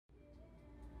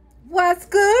What's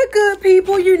good, good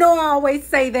people? You know I always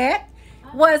say that.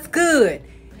 What's good?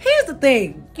 Here's the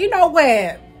thing. You know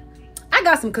what? I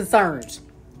got some concerns.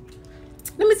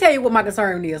 Let me tell you what my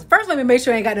concern is. First, let me make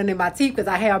sure I ain't got nothing in my teeth because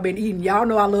I have been eating. Y'all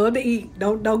know I love to eat.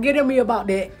 Don't get at me about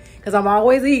that because I'm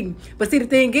always eating. But see, the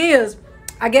thing is,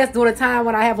 I guess during the time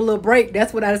when I have a little break,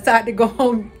 that's when I decide to go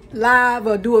on live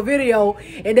or do a video.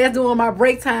 And that's during my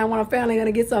break time when I'm finally going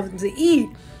to get something to eat.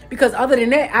 Because other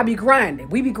than that, I be grinding.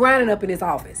 We be grinding up in this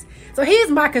office. So here's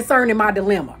my concern and my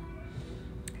dilemma.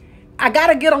 I got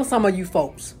to get on some of you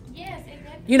folks.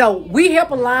 You know, we help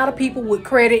a lot of people with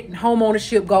credit and home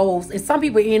ownership goals. And some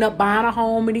people end up buying a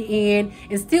home in the end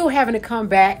and still having to come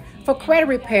back for credit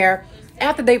repair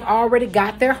after they've already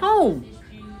got their home.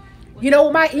 You know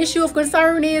what my issue of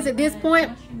concern is at this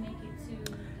point?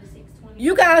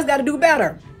 You guys got to do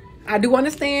better. I do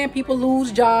understand people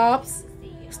lose jobs.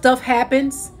 Stuff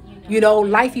happens. You know,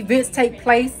 life events take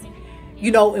place.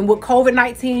 You know, and with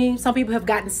COVID-19, some people have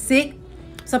gotten sick.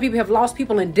 Some people have lost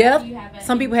people in death.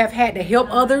 Some people have had to help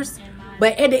others.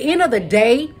 But at the end of the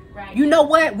day, you know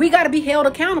what? We got to be held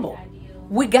accountable.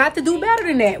 We got to do better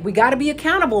than that. We got to be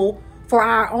accountable for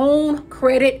our own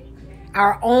credit,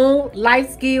 our own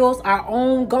life skills, our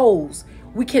own goals.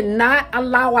 We cannot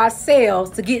allow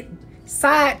ourselves to get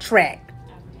sidetracked.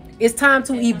 It's time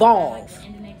to evolve.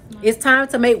 It's time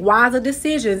to make wiser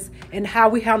decisions in how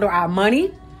we handle our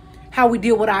money, how we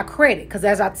deal with our credit. Because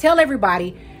as I tell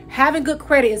everybody, having good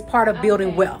credit is part of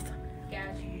building wealth.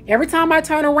 Every time I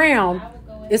turn around,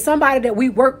 it's somebody that we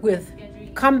work with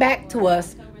come back to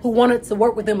us who wanted to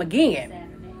work with them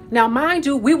again. Now, mind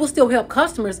you, we will still help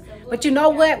customers, but you know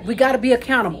what? We got to be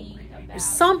accountable. At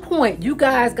some point, you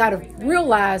guys got to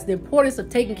realize the importance of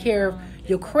taking care of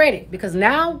your credit because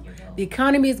now the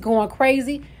economy is going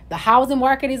crazy. The housing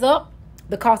market is up.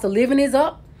 The cost of living is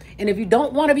up. And if you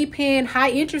don't want to be paying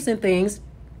high interest in things,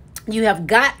 you have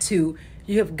got to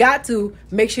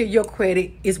make sure your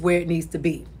credit is where it needs to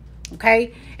be.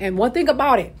 Okay? And one thing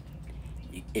about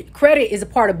it, credit is a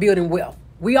part of building wealth.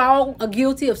 We all are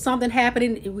guilty of something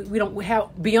happening we don't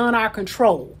have beyond our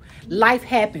control. Life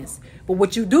happens. But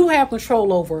what you do have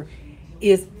control over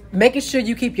is making sure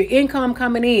you keep your income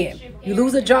coming in. You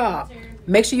lose a job.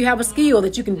 Make sure you have a skill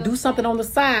that you can do something on the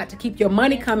side to keep your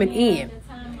money coming in.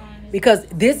 Because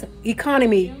this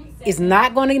economy is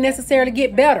not going to necessarily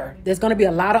get better. There's going to be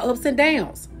a lot of ups and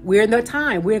downs. We're in their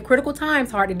time. We're in critical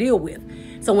times, hard to deal with.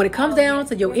 So when it comes down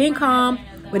to your income,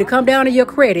 when it comes down to your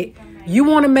credit, you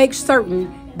want to make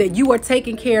certain that you are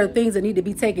taking care of things that need to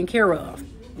be taken care of.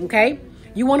 Okay?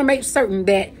 You want to make certain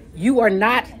that you are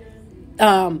not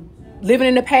living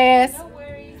in the past.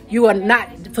 You are not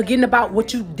forgetting about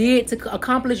what you did to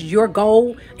accomplish your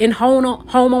goal in home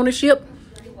ownership.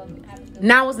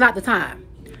 Now is not the time.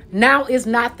 Now is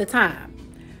not the time.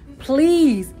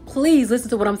 Please listen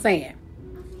to what I'm saying.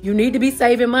 You need to be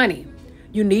saving money.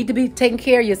 You need to be taking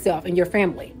care of yourself and your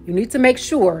family. You need to make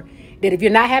sure that if you're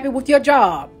not happy with your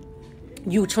job,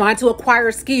 you trying to acquire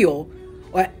a skill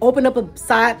or open up a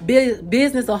side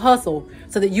business or hustle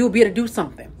so that you'll be able to do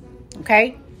something.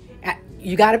 Okay?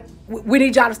 We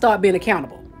need y'all to start being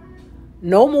accountable.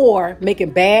 No more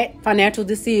making bad financial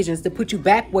decisions to put you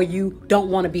back where you don't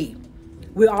want to be.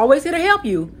 We're always here to help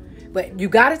you, but you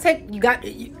got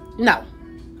to no.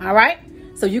 All right?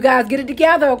 So you guys get it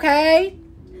together, okay?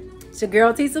 It's your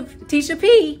girl, Tisha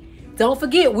P. Don't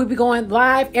forget, we'll be going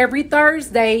live every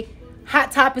Thursday.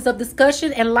 Hot topics of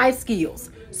discussion and life skills.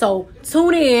 So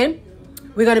tune in.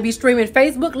 We're going to be streaming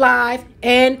Facebook Live.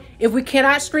 And if we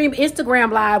cannot stream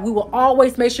Instagram Live, we will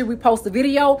always make sure we post the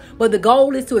video. But the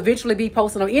goal is to eventually be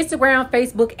posted on Instagram,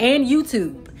 Facebook, and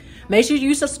YouTube. Make sure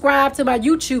you subscribe to my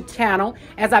YouTube channel.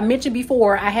 As I mentioned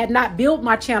before, I had not built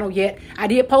my channel yet. I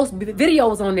did post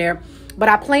videos on there, but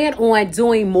I plan on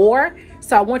doing more.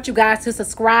 So I want you guys to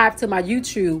subscribe to my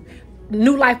YouTube,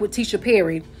 New Life with Tisha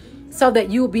Perry, so that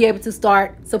you'll be able to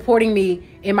start supporting me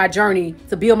in my journey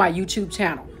to build my YouTube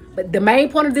channel. But the main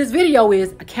point of this video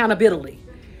is accountability.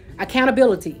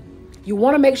 Accountability. You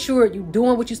want to make sure you're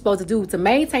doing what you're supposed to do to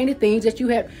maintain the things that you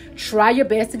have. Try your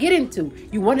best to get into.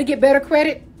 You want to get better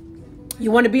credit?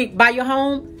 You want to buy your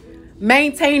home?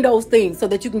 Maintain those things so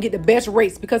that you can get the best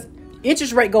rates because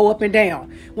interest rate go up and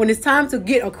down. When it's time to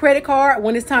get a credit card,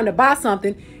 when it's time to buy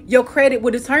something, your credit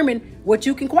will determine what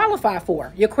you can qualify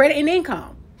for, your credit and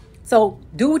income. So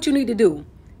do what you need to do.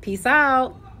 Peace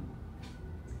out.